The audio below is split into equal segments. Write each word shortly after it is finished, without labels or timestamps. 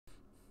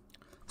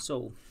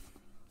So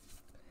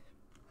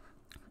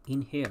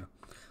in here,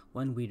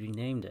 when we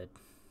renamed it,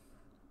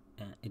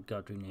 it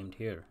got renamed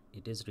here.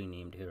 It is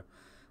renamed here.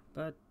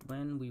 But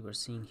when we were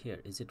seeing here,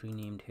 is it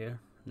renamed here?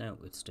 No,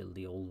 it's still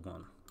the old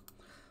one.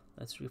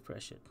 Let's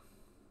refresh it.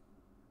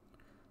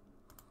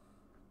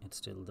 It's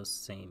still the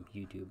same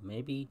YouTube.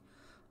 Maybe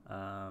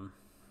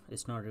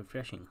it's not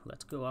refreshing.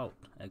 Let's go out,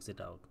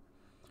 exit out,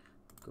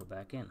 go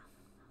back in.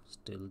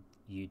 Still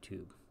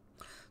YouTube.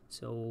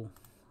 So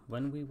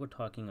when we were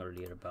talking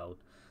earlier about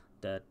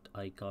that,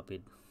 I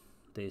copied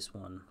this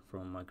one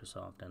from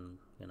Microsoft and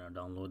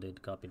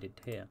downloaded, copied it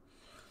here.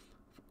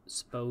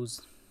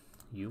 Suppose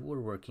you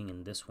were working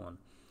in this one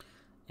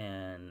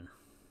and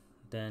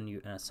then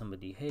you ask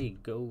somebody, hey,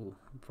 go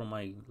from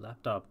my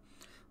laptop,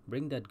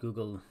 bring that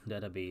Google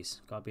database,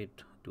 copy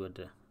it to a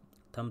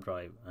thumb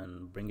drive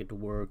and bring it to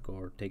work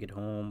or take it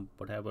home,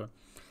 whatever,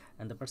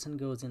 and the person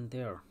goes in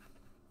there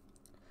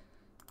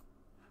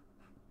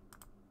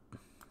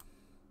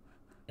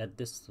at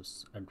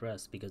this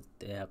address because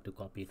they have to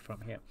copy it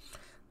from here.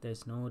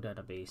 There's no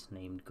database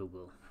named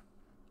Google.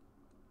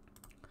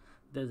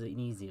 There's an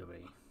easier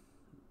way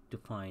to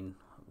find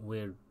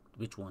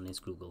which one is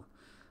Google.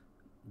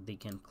 They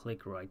can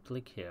right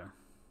click here,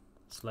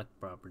 select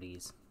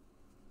properties,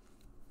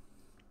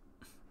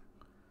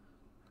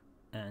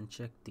 and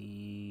check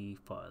the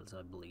files.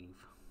 I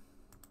believe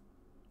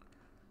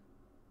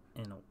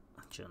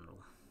general,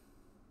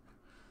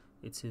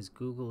 it says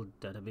Google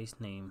database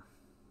name,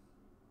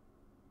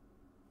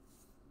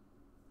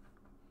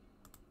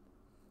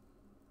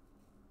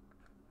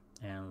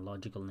 and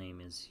logical name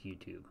is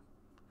YouTube.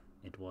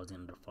 It was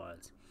in the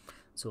files.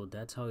 So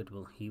that's how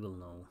he will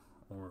know,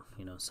 or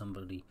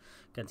somebody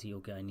can see,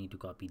 okay, I need to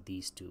copy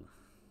these two.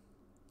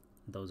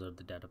 Those are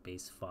the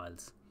database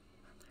files,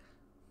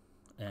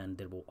 and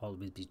there will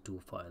always be two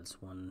files,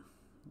 one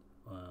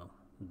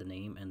the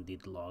name and the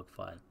log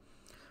file.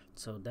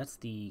 So that's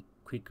the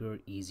quicker,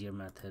 easier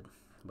method.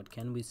 But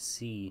can we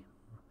see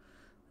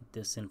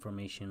this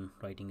information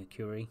writing a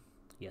query?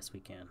 Yes, we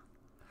can.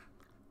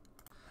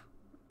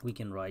 We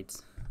can write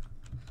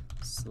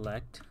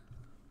select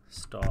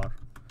star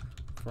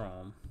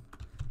from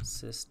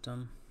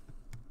system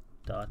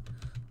dot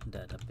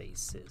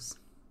databases,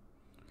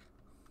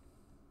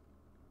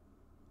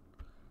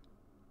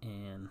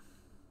 and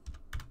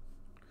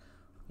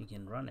we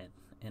can run it,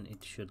 and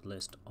it should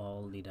list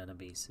all the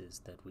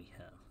databases that we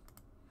have.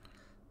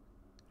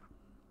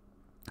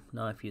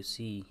 Now if you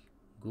see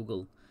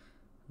Google,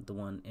 the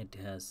one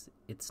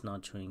it's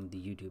not showing the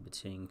YouTube, it's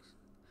showing,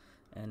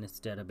 and its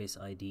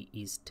database ID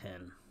is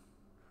 10.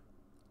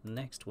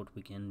 Next, what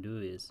we can do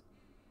is,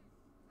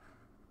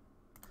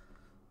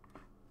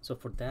 so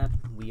for that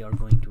we are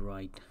going to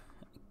write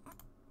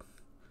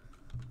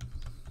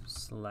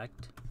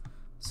select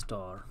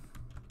star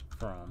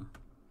from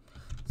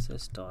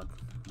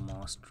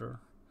sys.master,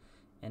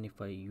 and if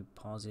you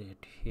pause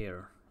it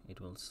here, it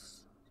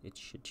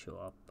should show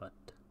up, but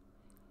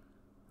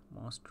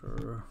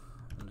master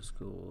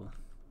underscore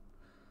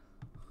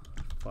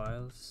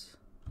files,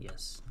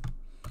 yes.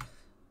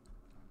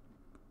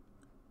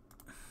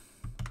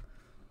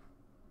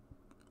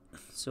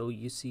 So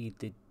you see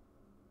the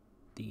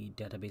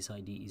database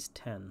ID is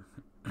 10,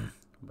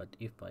 but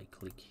if I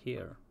click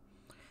here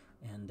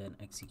and then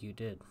execute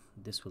it,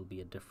 this will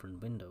be a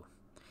different window,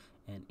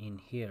 and in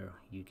here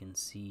you can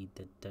see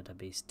that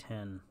database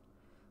 10,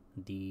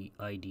 the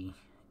ID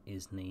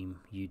is named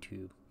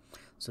YouTube.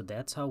 So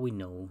that's how we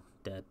know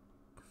that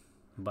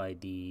by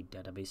the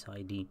database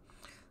ID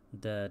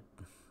that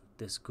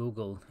this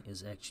Google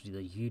is actually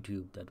the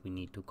YouTube that we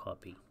need to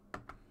copy.